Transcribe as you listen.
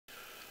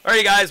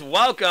Alright guys,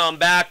 welcome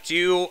back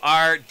to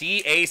our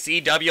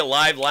DACW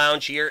live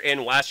lounge here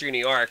in Western New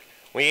York.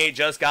 We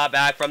just got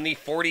back from the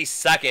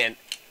 42nd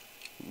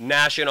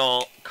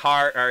National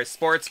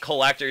Sports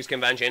Collectors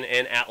Convention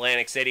in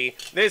Atlantic City.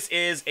 This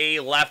is a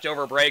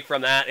leftover break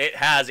from that. It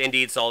has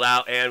indeed sold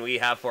out, and we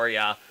have for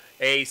you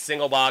a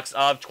single box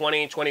of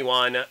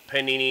 2021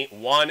 Panini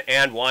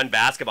 1-and-1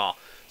 basketball.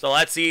 So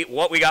let's see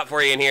what we got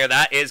for you in here.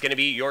 That is going to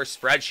be your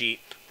spreadsheet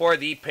for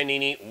the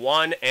Panini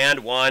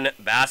 1-and-1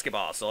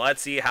 basketball. So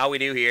let's see how we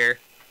do here.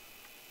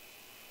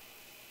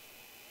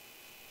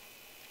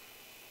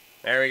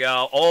 There we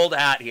go. Old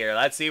hat here.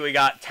 Let's see. We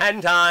got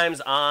 10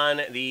 times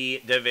on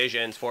the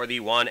divisions for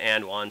the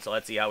 1-and-1. So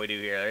let's see how we do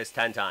here. There's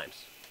 10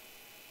 times.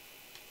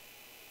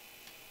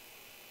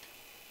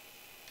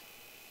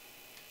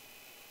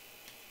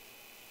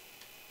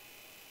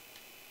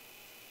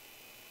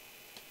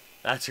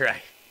 That's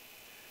right.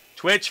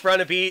 Twitch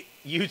front a beat,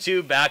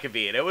 YouTube back a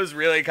beat. It was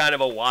really kind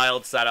of a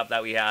wild setup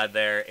that we had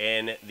there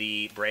in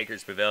the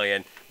Breakers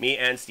Pavilion. Me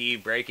and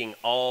Steve breaking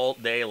all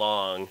day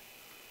long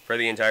for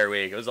the entire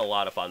week. It was a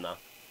lot of fun, though.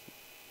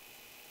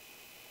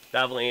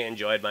 Definitely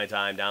enjoyed my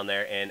time down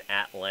there in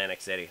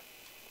Atlantic City.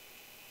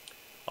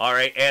 All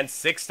right, and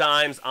 6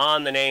 times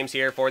on the names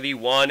here for the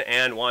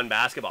 1-and-1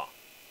 basketball.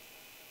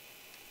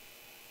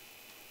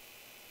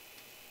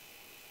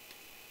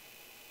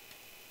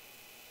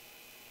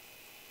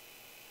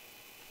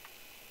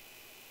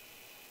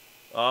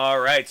 All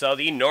right, so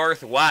the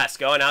Northwest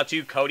going out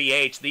to Cody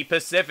H. The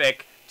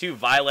Pacific to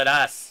Violet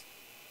S.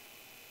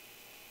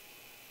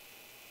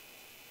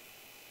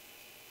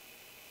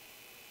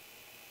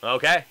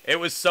 Okay, it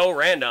was so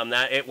random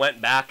that it went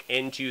back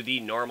into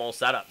the normal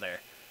setup there.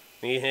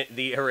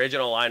 The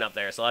original lineup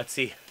there. So let's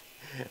see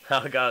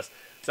how it goes.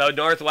 So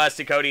Northwest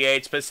to Cody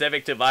H,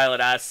 Pacific to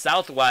Violet S,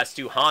 Southwest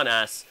to Han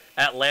S,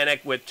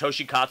 Atlantic with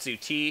Toshikatsu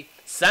T,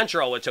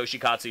 Central with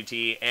Toshikatsu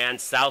T, and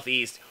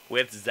Southeast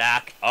with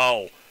Zach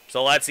O.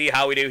 So let's see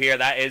how we do here.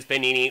 That is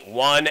Panini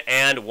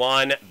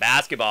 1-and-1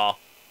 basketball.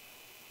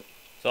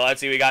 So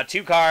let's see. We got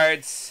 2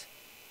 cards.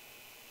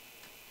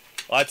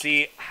 Let's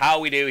see how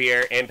we do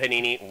here in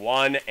Panini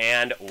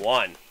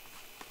 1-and-1.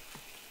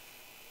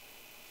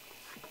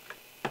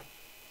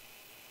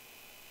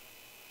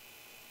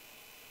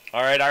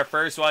 All right, our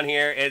first one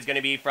here is going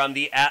to be from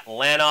the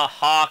Atlanta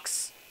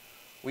Hawks.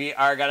 We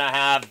are going to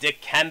have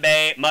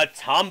Dikembe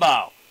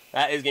Mutombo.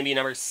 That is going to be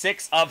number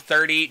 6 of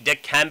 30,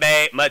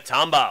 Dikembe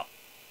Mutombo.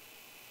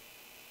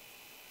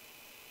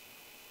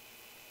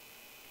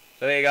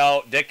 So there you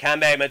go,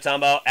 Dikembe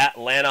Mutombo,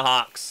 Atlanta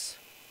Hawks.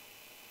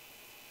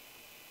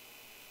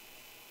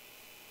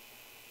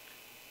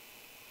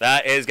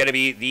 That is going to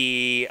be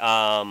the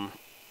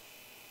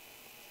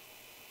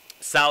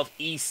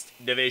Southeast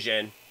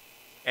Division.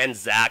 And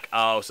Zach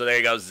O. So there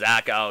you go,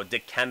 Zach O.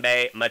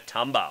 Dikembe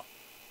Mutombo.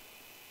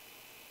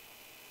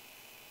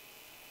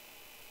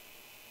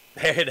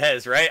 There it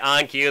is, right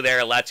on cue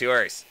there,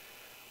 Latours.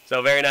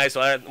 So very nice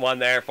one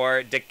there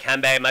for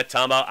Dikembe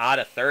Mutombo out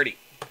of 30.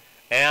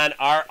 And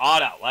our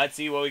auto. Let's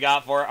see what we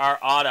got for our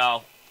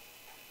auto.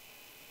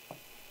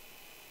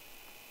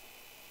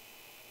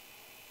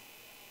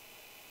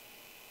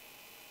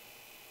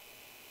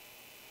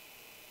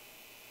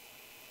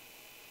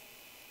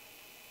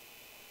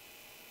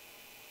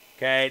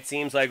 Okay, it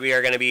seems like we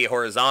are going to be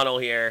horizontal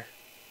here.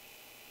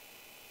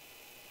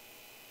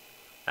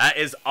 That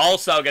is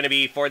also going to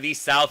be for the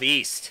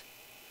Southeast.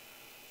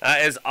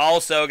 That is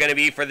also going to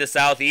be for the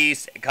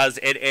Southeast because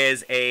it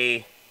is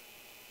a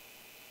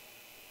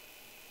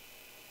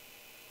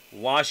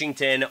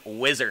Washington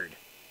Wizard.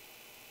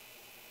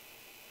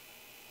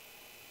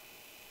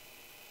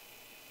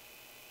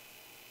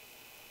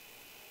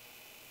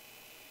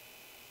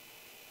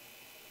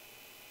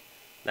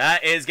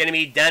 That is going to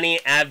be Denny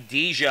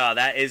Avdija.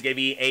 That is going to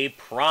be a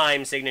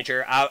prime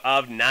signature out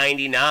of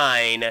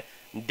 99.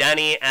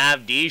 Denny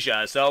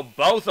Avdija. So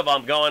both of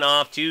them going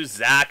off to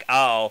Zach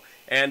O.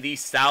 And the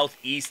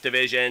Southeast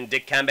Division,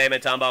 Dikembe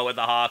Mutombo with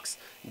the Hawks,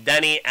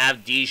 Denny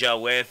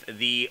Avdija with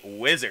the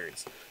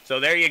Wizards. So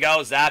there you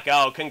go, Zach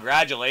O.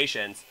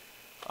 Congratulations.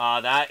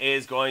 That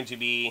is going to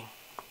be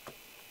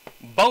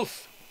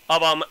both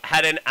of them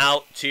heading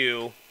out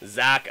to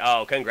Zach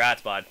O.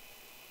 Congrats, bud.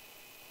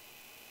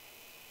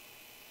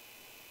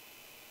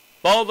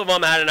 Both of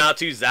them heading out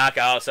to Zach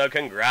O. So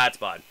congrats,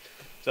 bud.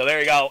 So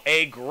there you go.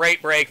 A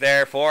great break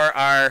there for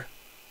our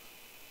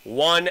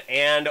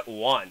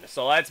 1-and-1.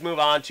 So let's move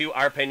on to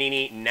our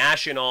Panini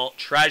National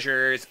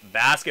Treasures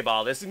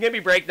basketball. This is going to be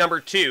break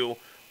number 2.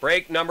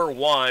 Break number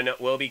 1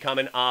 will be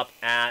coming up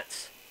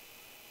at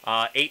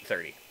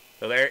 8:30.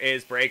 So there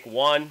is break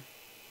 1,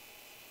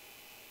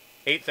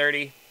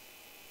 8:30.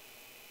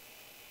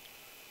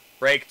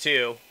 Break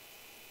 2,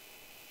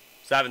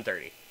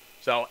 7:30.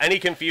 So any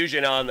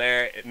confusion on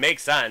there, it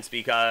makes sense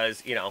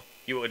because, you know,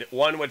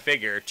 one would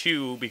figure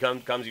 2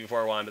 comes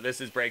before 1, but this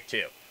is break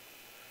 2.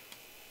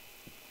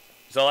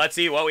 So let's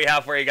see what we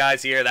have for you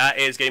guys here. That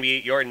is going to be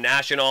your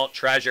National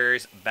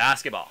Treasures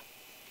basketball.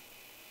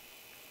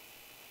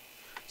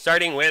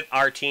 Starting with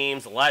our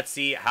teams, let's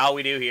see how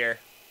we do here.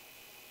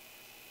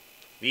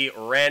 The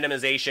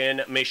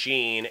randomization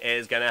machine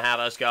is going to have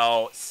us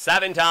go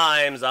 7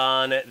 times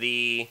on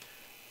the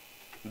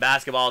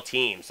basketball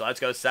team. So let's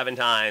go 7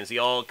 times. The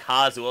old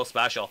Kazul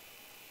special.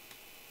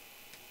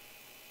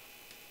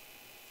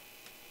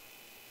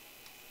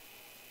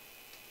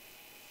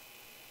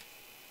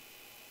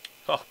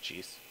 Oh,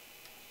 jeez.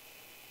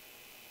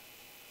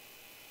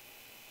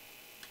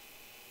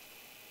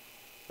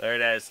 There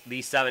it is.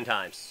 The 7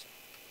 times.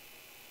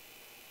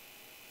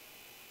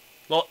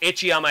 A little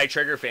itchy on my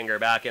trigger finger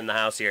back in the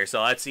house here.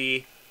 So let's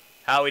see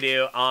how we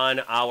do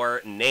on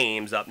our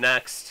names up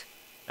next.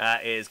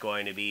 That is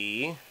going to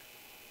be...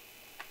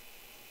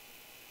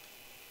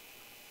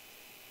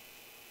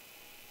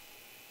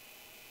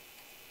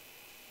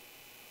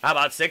 How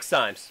about 6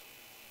 times?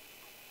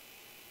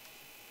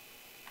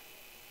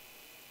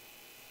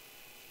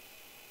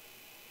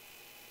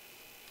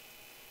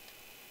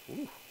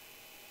 Ooh.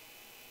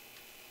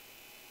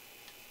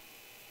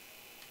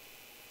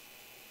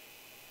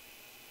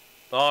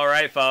 All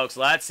right, folks,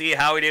 let's see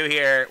how we do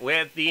here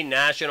with the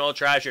National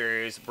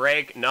Treasures,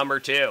 break number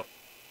 2.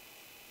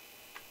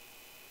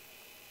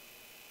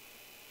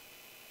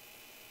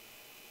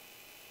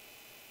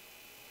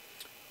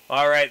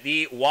 All right,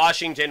 the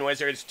Washington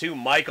Wizards to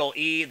Michael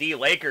E. The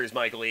Lakers,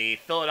 Michael E.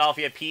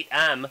 Philadelphia, Pete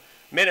M.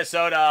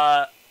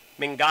 Minnesota,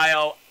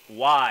 Mingayo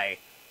Y.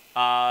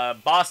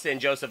 Boston,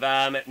 Joseph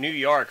M. New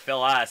York,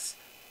 Phil S.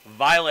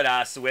 Violet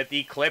S. with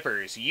the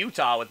Clippers.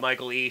 Utah with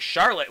Michael E.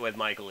 Charlotte with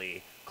Michael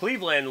E.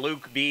 Cleveland,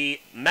 Luke B.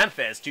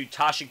 Memphis to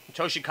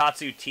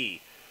Toshikatsu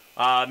T.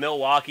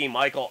 Milwaukee,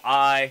 Michael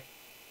I.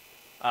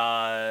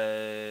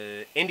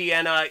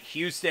 Indiana,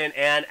 Houston,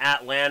 and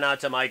Atlanta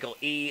to Michael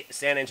E.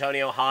 San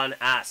Antonio, Han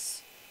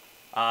S.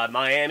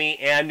 Miami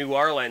and New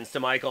Orleans to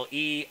Michael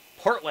E.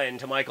 Portland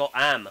to Michael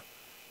M.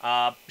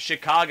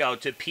 Chicago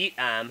to Pete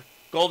M.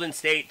 Golden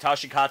State,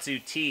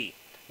 Toshikatsu T.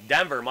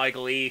 Denver,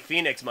 Michael E.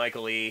 Phoenix,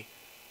 Michael E.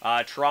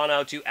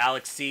 Toronto to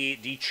Alex C.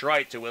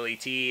 Detroit to Willie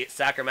T.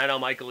 Sacramento,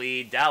 Michael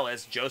E.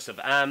 Dallas, Joseph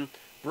M.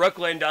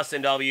 Brooklyn,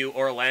 Dustin W.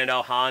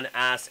 Orlando, Han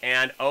S.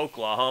 And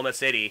Oklahoma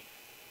City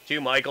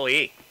to Michael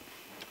E.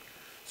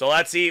 So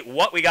let's see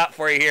what we got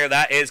for you here.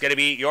 That is going to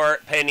be your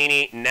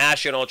Panini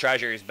National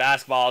Treasures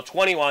Basketball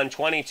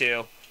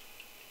 21-22.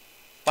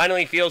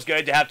 Finally feels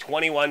good to have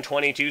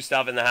 21-22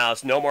 stuff in the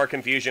house. No more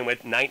confusion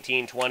with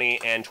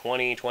 19-20 and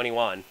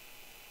 20-21.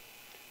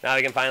 Now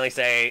we can finally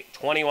say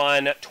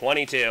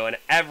 21-22, and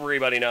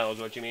everybody knows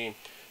what you mean.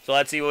 So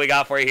let's see what we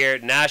got for you here.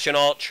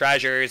 National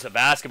Treasures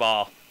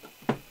Basketball.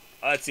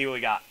 Let's see what we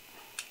got.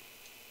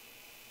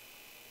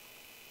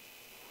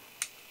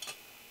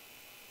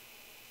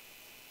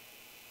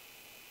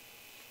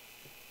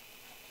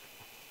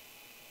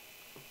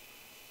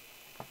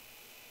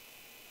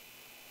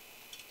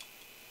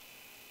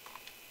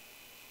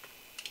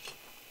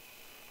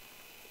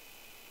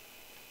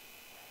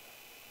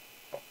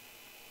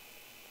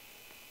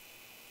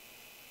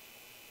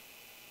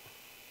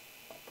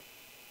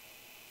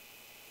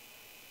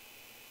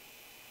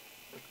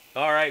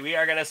 All right, we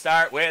are going to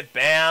start with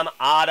Bam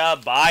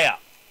Adebayo.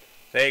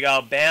 There you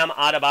go, Bam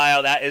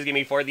Adebayo. That is going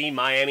to be for the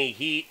Miami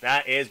Heat.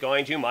 That is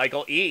going to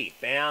Michael E.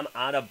 Bam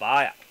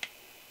Adebayo.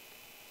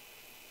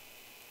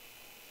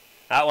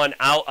 That one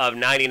out of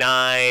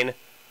 99.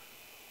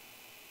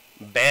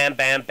 Bam,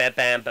 bam, bam,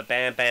 bam, bam,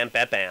 bam, bam,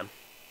 bam, bam.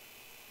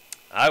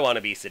 I want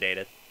to be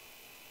sedated.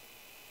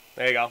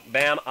 There you go,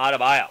 Bam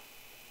Adebayo.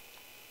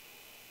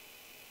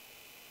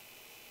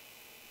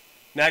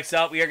 Next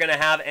up, we are going to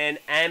have an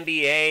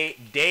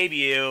NBA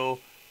debut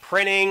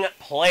printing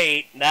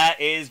plate. That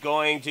is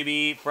going to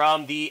be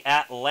from the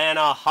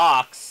Atlanta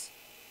Hawks.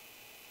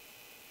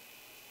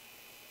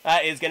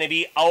 That is going to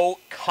be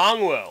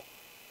Okongwu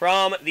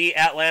from the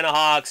Atlanta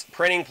Hawks.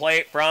 Printing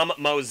plate from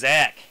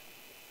Mosaic.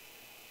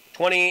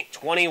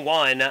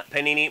 2021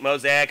 Panini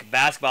Mosaic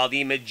Basketball.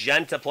 The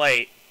magenta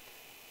plate.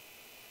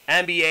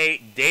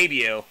 NBA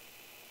debut.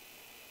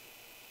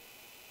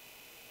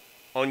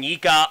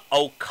 Onyeka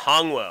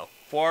Okongwu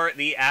for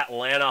the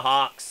Atlanta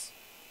Hawks.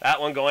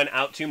 That one going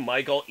out to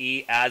Michael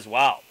E. as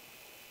well.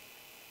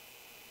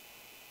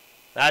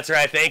 That's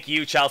right. Thank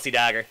you, Chelsea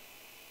Dagger.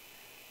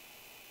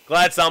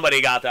 Glad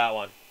somebody got that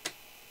one.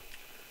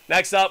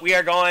 Next up, we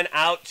are going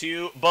out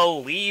to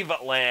Believe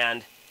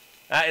Land.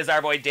 That is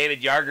our boy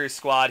David Yarger's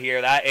squad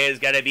here. That is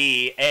going to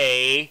be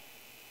a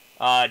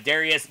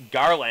Darius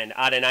Garland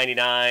out of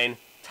 99.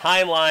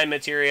 Timeline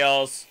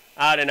materials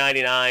out of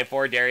 99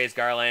 for Darius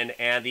Garland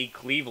and the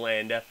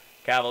Cleveland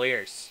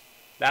Cavaliers.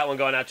 That one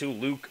going out to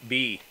Luke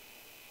B.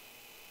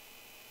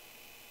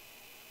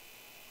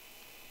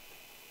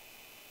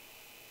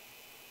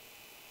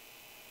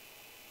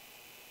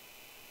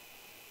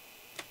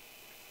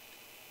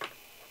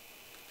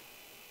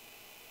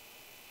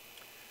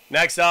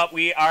 Next up,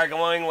 we are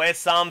going with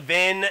some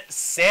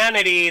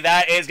Vinsanity.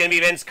 That is going to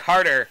be Vince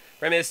Carter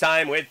from his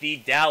time with the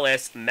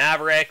Dallas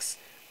Mavericks.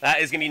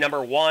 That is going to be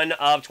number 1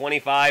 of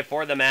 25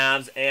 for the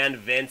Mavs and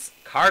Vince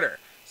Carter.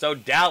 So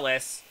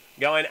Dallas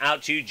going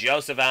out to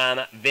Joseph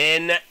M.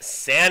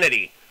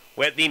 Vinsanity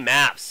with the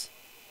Mavs.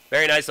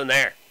 Very nice one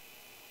there.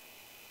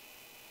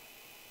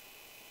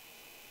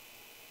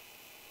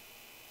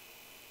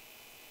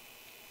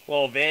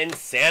 Well,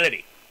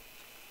 Vinsanity.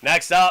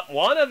 Next up,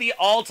 one of the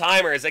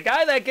all-timers, a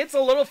guy that gets a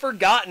little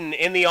forgotten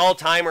in the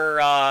all-timer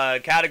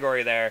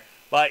category there,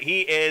 but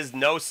he is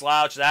no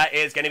slouch. That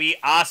is going to be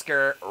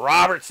Oscar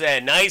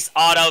Robertson. Nice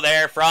auto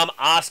there from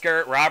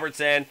Oscar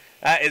Robertson.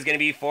 That is going to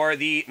be for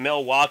the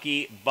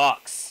Milwaukee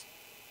Bucks.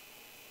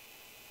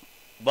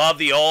 Love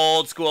the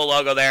old school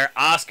logo there.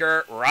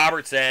 Oscar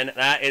Robertson.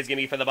 That is going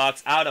to be for the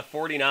Bucks out of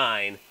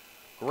 49.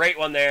 Great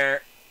one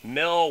there.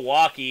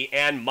 Milwaukee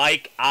and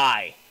Mike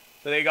I.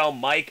 So there you go,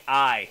 Mike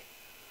I.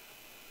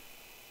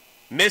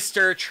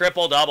 Mr.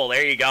 Triple-Double.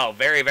 There you go.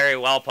 Very, very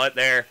well put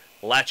there.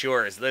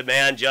 Latours. The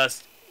man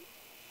just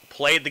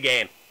played the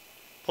game.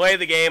 Played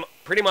the game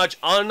pretty much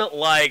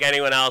unlike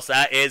anyone else.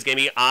 That is going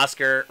to be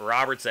Oscar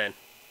Robertson.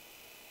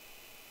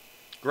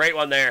 Great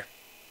one there.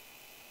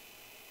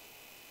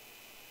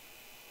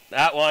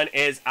 That one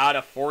is out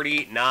of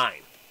 49.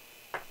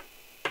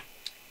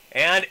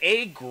 And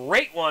a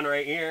great one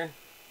right here.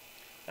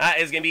 That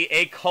is going to be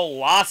a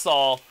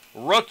colossal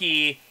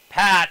rookie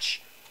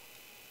patch.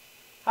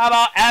 How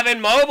about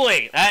Evan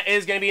Mobley? That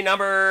is going to be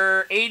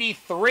number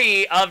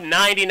 83 of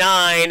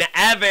 99,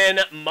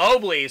 Evan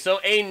Mobley. So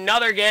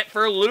another get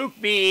for Luke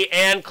B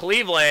and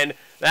Cleveland.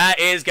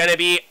 That is going to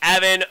be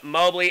Evan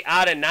Mobley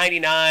out of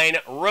 99,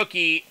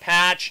 rookie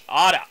patch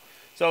auto.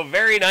 So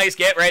very nice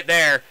get right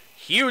there.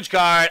 Huge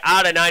card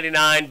out of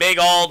 99, big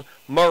old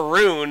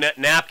maroon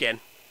napkin.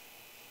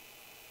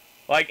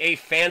 Like a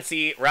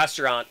fancy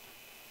restaurant.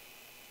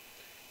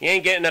 You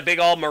ain't getting a big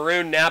old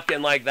maroon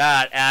napkin like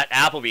that at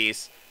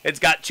Applebee's. It's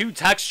got 2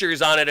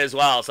 textures on it as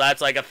well, so that's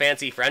like a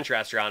fancy French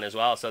restaurant as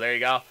well. So there you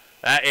go.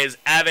 That is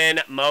Evan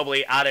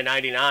Mobley out of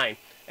 99,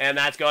 and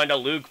that's going to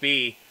Luke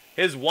B.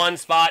 His one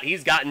spot,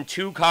 he's gotten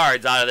 2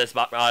 cards out of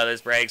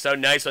this break, so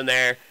nice one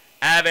there.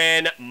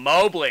 Evan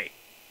Mobley.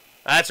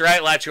 That's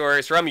right,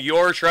 Latours, from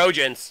your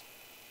Trojans.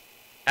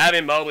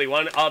 Evan Mobley,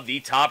 one of the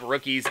top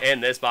rookies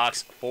in this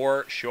box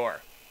for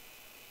sure.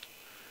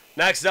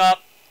 Next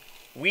up,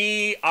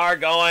 we are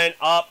going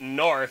up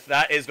north.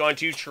 That is going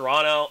to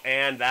Toronto,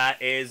 and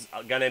that is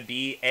going to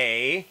be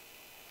a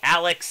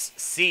Alex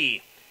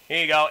C.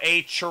 Here you go,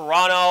 a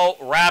Toronto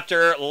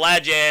Raptor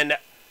legend,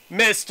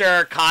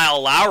 Mr.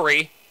 Kyle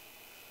Lowry.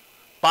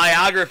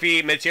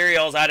 Biography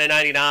materials out of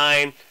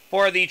 99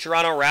 for the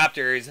Toronto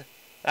Raptors.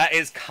 That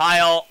is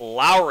Kyle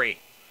Lowry.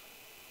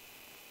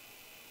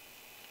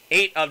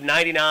 8 of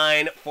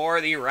 99 for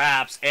the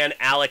Raps and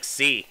Alex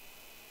C.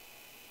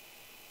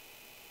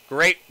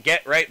 Great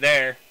get right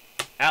there,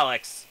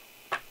 Alex.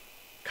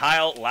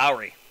 Kyle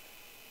Lowry.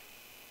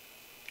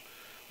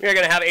 We are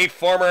going to have a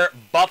former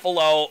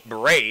Buffalo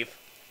Brave.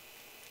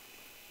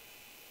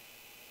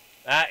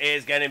 That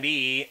is going to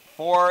be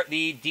for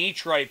the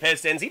Detroit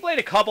Pistons. He played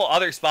a couple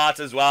other spots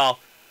as well.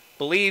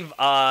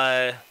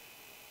 I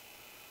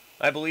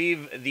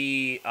believe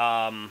the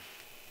oh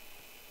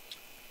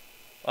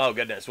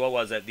goodness, what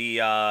was it?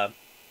 The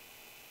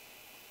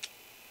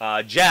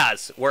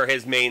Jazz were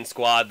his main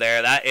squad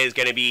there. That is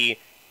going to be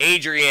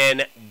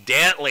Adrian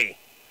Dantley.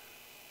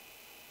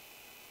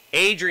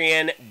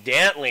 Adrian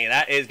Dantley.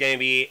 That is going to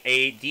be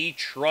a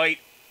Detroit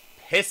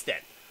Piston.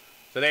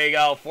 So there you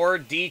go. For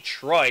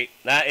Detroit,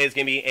 that is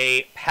going to be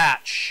a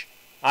patch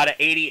out of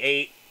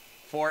 88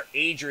 for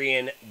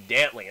Adrian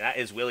Dantley. That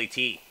is Willie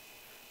T.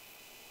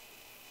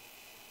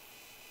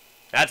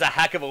 That's a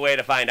heck of a way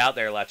to find out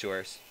there,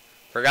 Latours.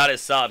 Forgot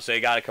his sub, so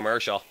he got a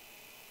commercial.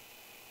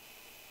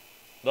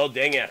 They'll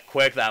ding you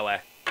quick that way.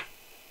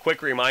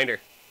 Quick reminder.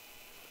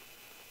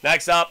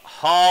 Next up,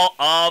 Hall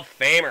of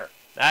Famer.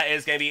 That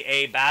is going to be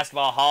a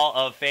Basketball Hall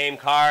of Fame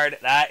card.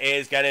 That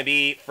is going to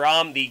be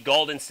from the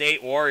Golden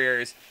State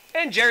Warriors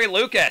and Jerry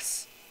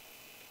Lucas.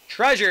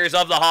 Treasures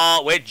of the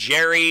Hall with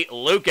Jerry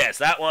Lucas.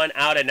 That one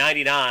out of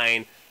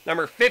 99.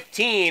 Number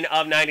 15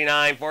 of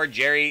 99 for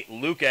Jerry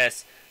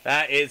Lucas.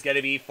 That is going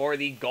to be for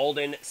the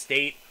Golden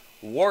State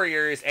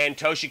Warriors and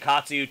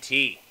Toshikatsu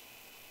T.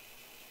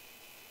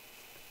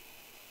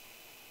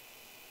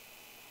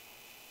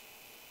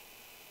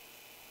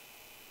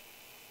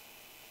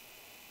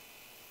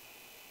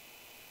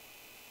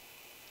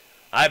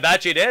 I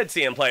bet you did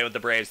see him play with the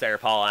Braves there,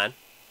 Paul.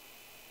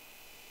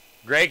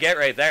 Great get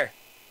right there.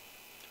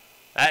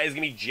 That is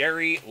going to be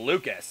Jerry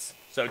Lucas.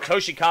 So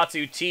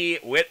Toshikatsu T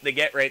with the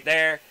get right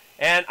there.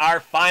 And our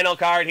final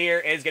card here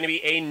is going to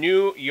be a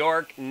New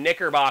York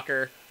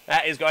Knickerbocker.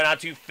 That is going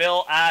out to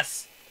Phil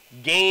S.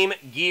 Game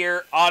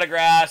Gear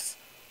Autographs.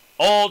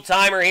 Old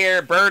timer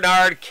here,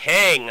 Bernard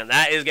King.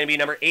 That is going to be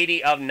number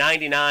 80 of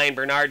 99,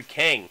 Bernard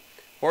King,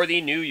 for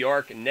the New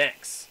York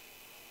Knicks.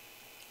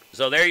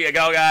 So there you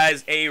go,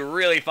 guys. A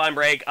really fun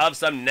break of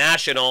some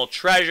national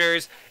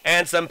treasures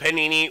and some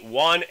Panini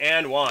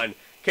 1-and-1.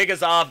 Kick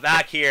us off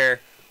back here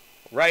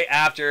right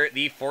after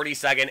the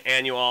 42nd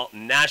Annual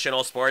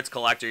National Sports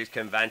Collectors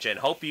Convention.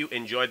 Hope you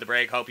enjoyed the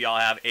break. Hope you all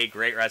have a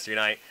great rest of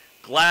your night.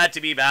 Glad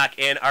to be back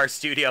in our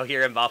studio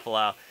here in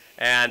Buffalo.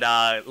 And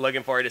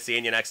looking forward to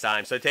seeing you next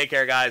time. So take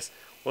care, guys.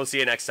 We'll see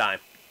you next time.